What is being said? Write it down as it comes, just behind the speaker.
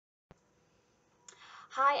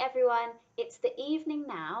Hi everyone, it's the evening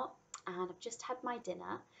now and I've just had my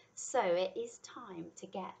dinner, so it is time to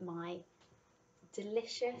get my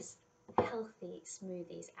delicious, healthy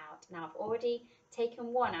smoothies out. Now I've already taken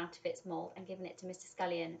one out of its mould and given it to Mr.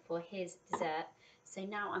 Scullion for his dessert, so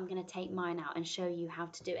now I'm going to take mine out and show you how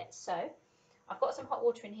to do it. So I've got some hot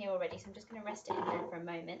water in here already, so I'm just going to rest it in there for a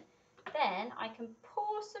moment. Then I can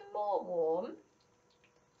pour some more warm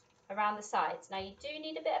around the sides. Now you do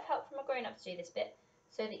need a bit of help from a grown-up to do this bit,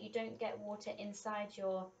 so that you don't get water inside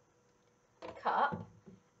your cup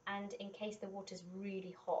and in case the water's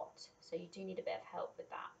really hot, so you do need a bit of help with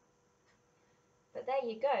that. But there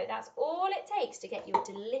you go, that's all it takes to get your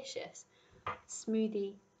delicious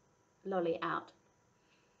smoothie lolly out.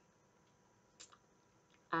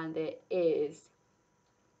 And it is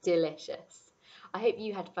delicious. I hope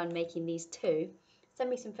you had fun making these too. Send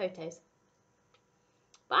me some photos.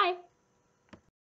 Bye.